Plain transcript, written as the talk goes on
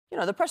you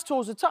know, the press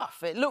tours are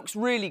tough. It looks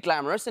really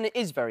glamorous, and it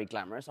is very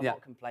glamorous. I'm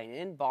not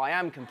complaining, but I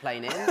am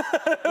complaining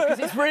because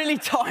it's really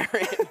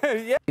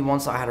tiring.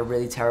 Once I had a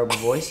really terrible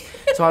voice,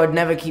 so I would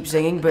never keep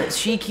singing, but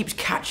she keeps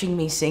catching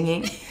me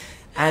singing,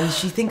 and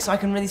she thinks I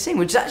can really sing,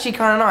 which is actually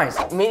kind of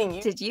nice. Meaning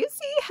you... Did you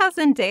see how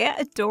Zendaya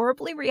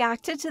adorably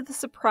reacted to the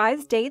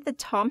surprise date that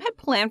Tom had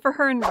planned for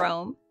her in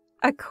Rome?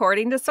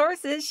 According to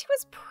sources, she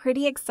was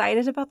pretty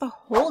excited about the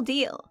whole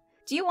deal.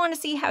 Do you want to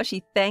see how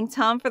she thanked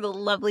Tom for the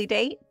lovely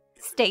date?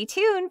 Stay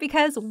tuned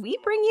because we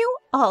bring you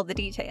all the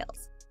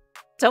details.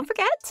 Don't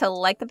forget to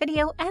like the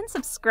video and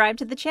subscribe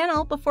to the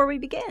channel before we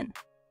begin.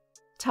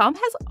 Tom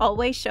has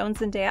always shown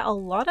Zendaya a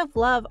lot of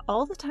love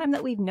all the time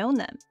that we've known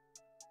them.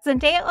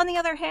 Zendaya, on the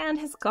other hand,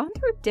 has gone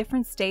through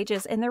different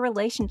stages in their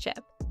relationship.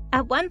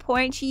 At one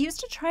point, she used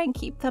to try and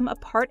keep them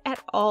apart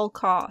at all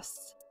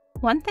costs.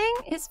 One thing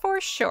is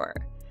for sure.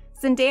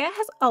 Zendaya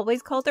has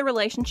always called their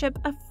relationship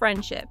a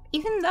friendship,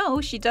 even though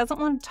she doesn't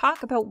want to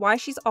talk about why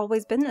she's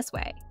always been this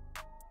way.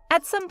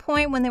 At some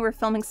point when they were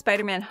filming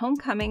Spider-Man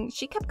Homecoming,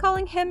 she kept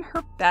calling him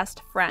her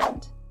best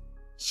friend.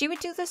 She would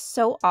do this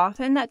so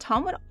often that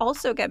Tom would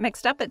also get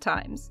mixed up at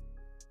times.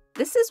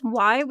 This is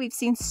why we've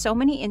seen so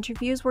many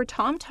interviews where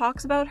Tom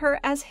talks about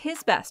her as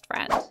his best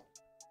friend.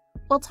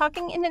 While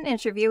talking in an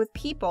interview with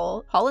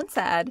People, Holland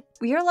said,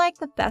 "We are like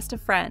the best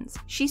of friends.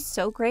 She's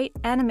so great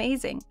and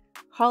amazing,"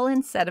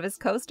 Holland said of his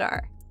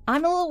co-star.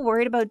 "I'm a little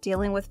worried about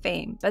dealing with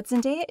fame, but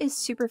Zendaya is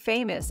super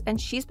famous and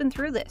she's been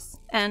through this.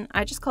 And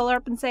I just call her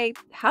up and say,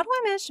 how do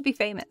I manage to be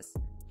famous?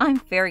 I'm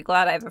very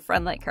glad I have a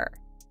friend like her."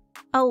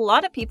 A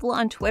lot of people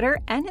on Twitter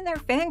and in their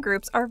fan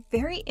groups are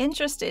very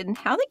interested in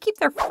how they keep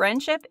their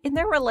friendship in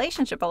their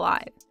relationship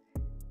alive.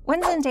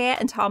 When Zendaya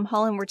and Tom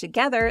Holland were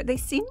together, they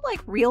seemed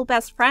like real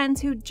best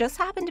friends who just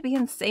happened to be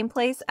in the same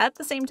place at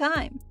the same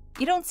time.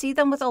 You don't see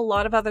them with a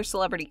lot of other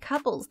celebrity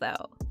couples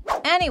though.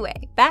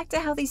 Anyway, back to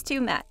how these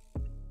two met.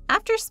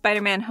 After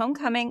Spider-Man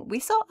Homecoming, we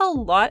saw a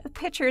lot of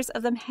pictures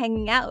of them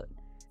hanging out.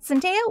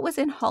 Zendaya was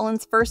in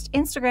Holland's first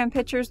Instagram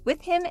pictures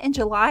with him in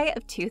July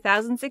of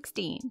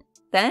 2016.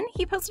 Then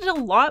he posted a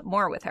lot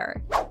more with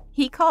her.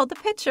 He called the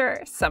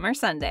picture Summer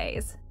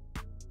Sundays.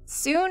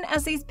 Soon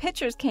as these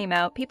pictures came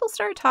out, people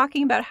started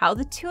talking about how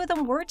the two of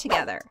them were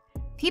together.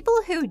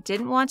 People who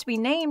didn't want to be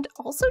named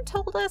also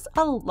told us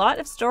a lot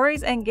of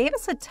stories and gave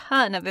us a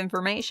ton of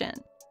information.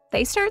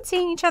 They started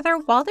seeing each other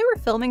while they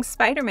were filming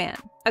Spider-Man,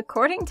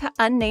 according to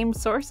unnamed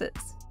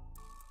sources.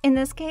 In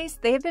this case,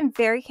 they have been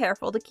very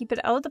careful to keep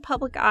it out of the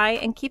public eye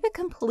and keep it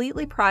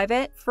completely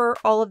private for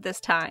all of this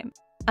time.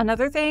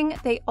 Another thing,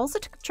 they also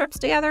took trips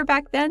together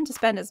back then to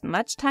spend as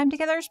much time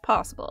together as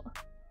possible.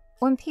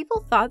 When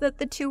people thought that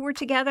the two were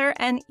together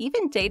and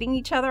even dating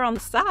each other on the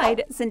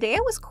side, Zendaya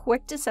was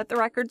quick to set the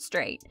record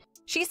straight.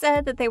 She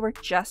said that they were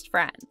just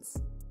friends.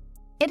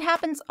 It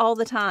happens all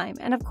the time,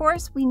 and of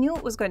course, we knew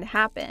it was going to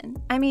happen.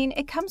 I mean,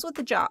 it comes with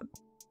the job.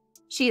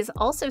 She has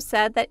also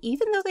said that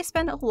even though they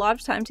spend a lot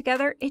of time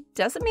together, it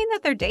doesn't mean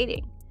that they're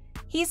dating.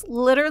 He's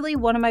literally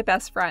one of my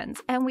best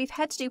friends, and we've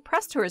had to do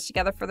press tours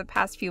together for the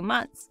past few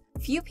months.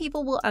 Few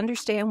people will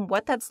understand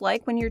what that's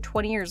like when you're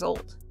 20 years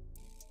old.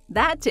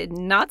 That did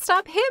not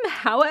stop him,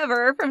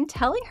 however, from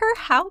telling her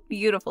how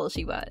beautiful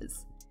she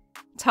was.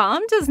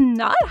 Tom does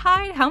not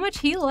hide how much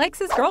he likes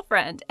his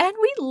girlfriend, and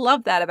we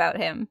love that about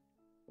him.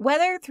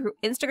 Whether through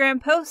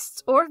Instagram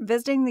posts or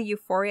visiting the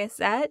Euphoria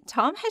set,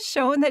 Tom has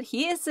shown that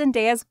he is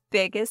Zendaya's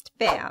biggest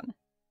fan.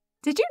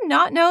 Did you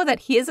not know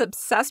that he is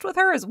obsessed with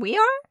her as we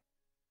are?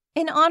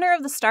 In honor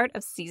of the start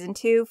of Season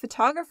 2,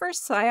 photographer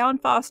Sion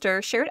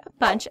Foster shared a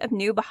bunch of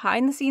new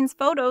behind-the-scenes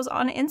photos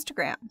on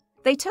Instagram.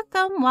 They took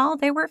them while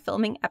they were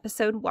filming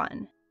Episode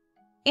 1.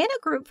 In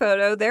a group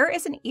photo, there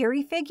is an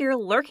eerie figure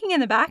lurking in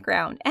the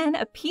background, and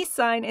a peace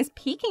sign is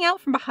peeking out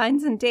from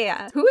behind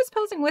Zendaya, who is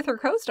posing with her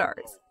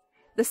co-stars.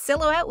 The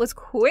silhouette was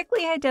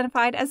quickly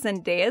identified as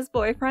Zendaya's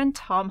boyfriend,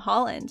 Tom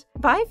Holland,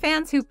 by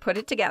fans who put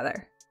it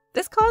together.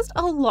 This caused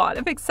a lot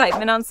of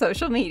excitement on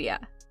social media.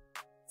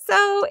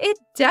 So it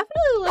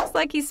definitely looks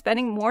like he's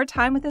spending more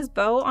time with his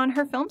beau on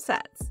her film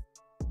sets.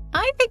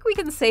 I think we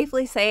can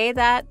safely say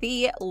that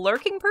the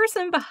lurking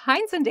person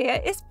behind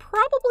Zendaya is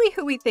probably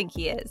who we think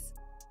he is.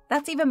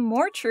 That's even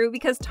more true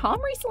because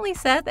Tom recently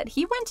said that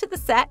he went to the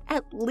set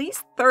at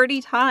least 30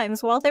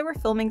 times while they were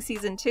filming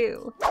Season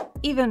 2.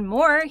 Even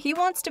more, he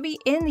wants to be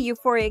in the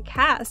Euphoria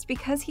cast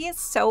because he is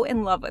so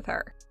in love with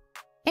her.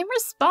 In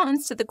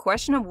response to the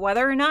question of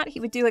whether or not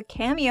he would do a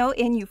cameo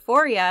in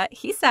Euphoria,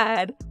 he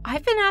said,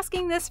 "I've been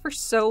asking this for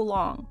so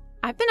long.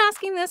 I've been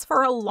asking this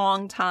for a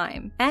long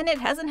time, and it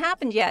hasn't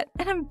happened yet,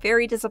 and I'm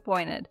very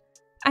disappointed.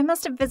 I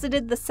must have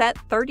visited the set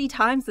 30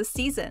 times this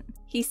season,"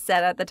 he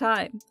said at the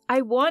time.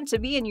 "I want to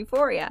be in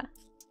Euphoria."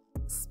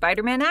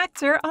 Spider-Man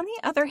actor, on the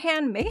other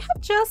hand, may have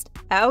just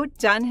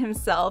outdone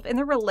himself in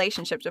the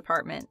relationship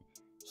department.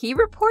 He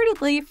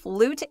reportedly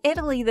flew to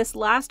Italy this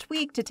last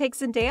week to take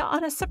Zendaya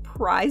on a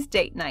surprise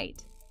date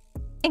night.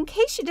 In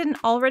case you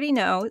didn't already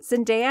know,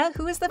 Zendaya,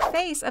 who is the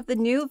face of the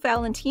new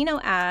Valentino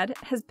ad,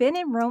 has been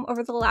in Rome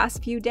over the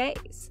last few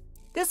days.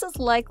 This is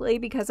likely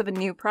because of a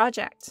new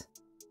project.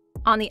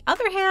 On the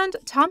other hand,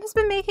 Tom has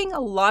been making a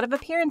lot of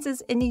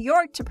appearances in New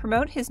York to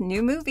promote his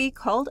new movie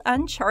called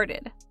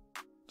Uncharted.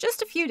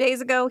 Just a few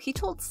days ago, he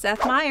told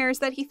Seth Meyers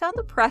that he found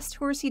the press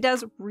tours he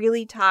does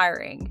really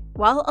tiring.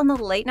 While on the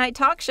late-night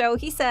talk show,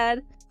 he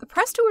said, "The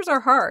press tours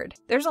are hard.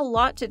 There's a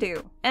lot to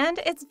do, and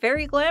it's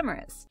very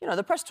glamorous." You know,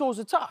 the press tours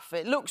are tough.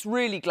 It looks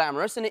really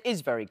glamorous, and it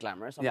is very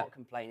glamorous. I'm not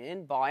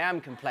complaining, but I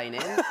am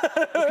complaining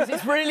because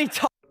it's really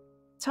tough.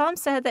 Tom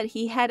said that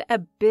he had a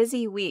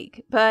busy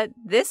week, but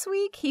this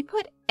week he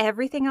put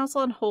everything else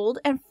on hold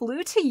and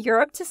flew to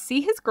Europe to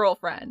see his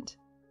girlfriend.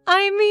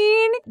 I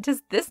mean,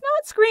 does this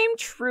not scream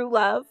true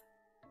love?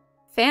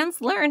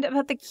 Fans learned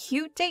about the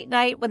cute date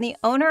night when the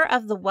owner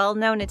of the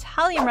well-known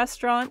Italian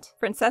restaurant,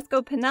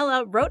 Francesco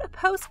Pinella, wrote a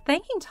post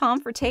thanking Tom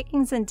for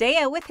taking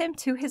Zendaya with him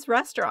to his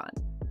restaurant.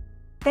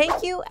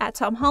 Thank you at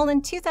Tom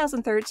Holland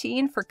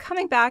 2013 for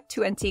coming back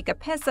to Antica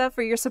Pisa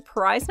for your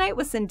surprise night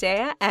with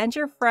Zendaya and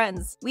your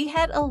friends. We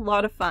had a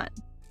lot of fun.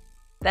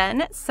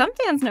 Then, some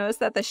fans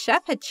noticed that the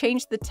chef had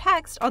changed the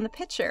text on the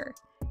picture.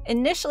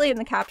 Initially in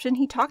the caption,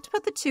 he talked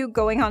about the two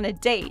going on a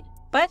date,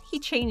 but he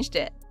changed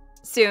it.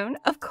 Soon,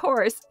 of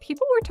course,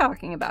 people were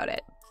talking about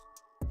it.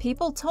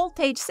 People told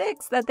Page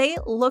 6 that they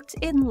looked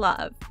in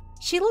love.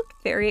 She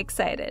looked very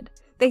excited.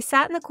 They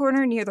sat in the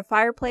corner near the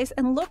fireplace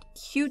and looked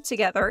cute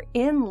together,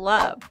 in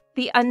love,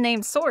 the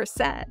unnamed source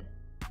said.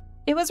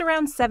 It was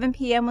around 7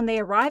 p.m. when they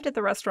arrived at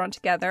the restaurant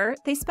together.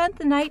 They spent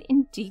the night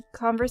in deep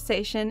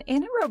conversation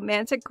in a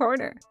romantic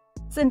corner.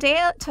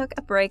 Zendaya took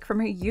a break from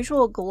her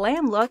usual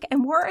glam look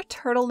and wore a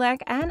turtleneck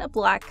and a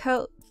black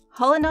coat.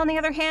 Holland, on the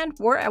other hand,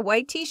 wore a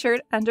white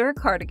t-shirt under a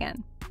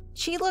cardigan.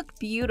 She looked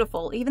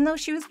beautiful even though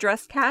she was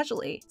dressed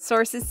casually.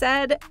 Sources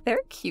said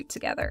they're cute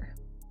together.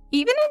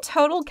 Even in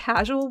total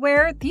casual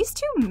wear, these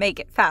two make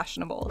it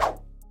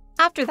fashionable.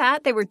 After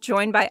that, they were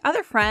joined by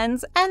other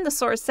friends, and the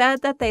source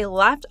said that they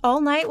laughed all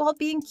night while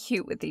being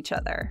cute with each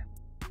other.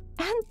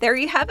 And there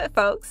you have it,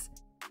 folks.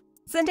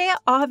 Zendaya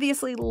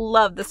obviously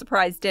loved the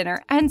surprise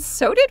dinner, and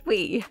so did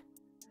we.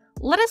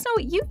 Let us know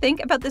what you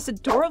think about this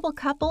adorable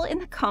couple in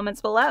the comments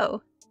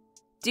below.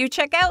 Do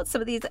check out some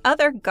of these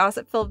other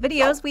gossip-filled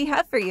videos we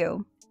have for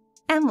you.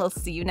 And we'll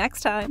see you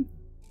next time.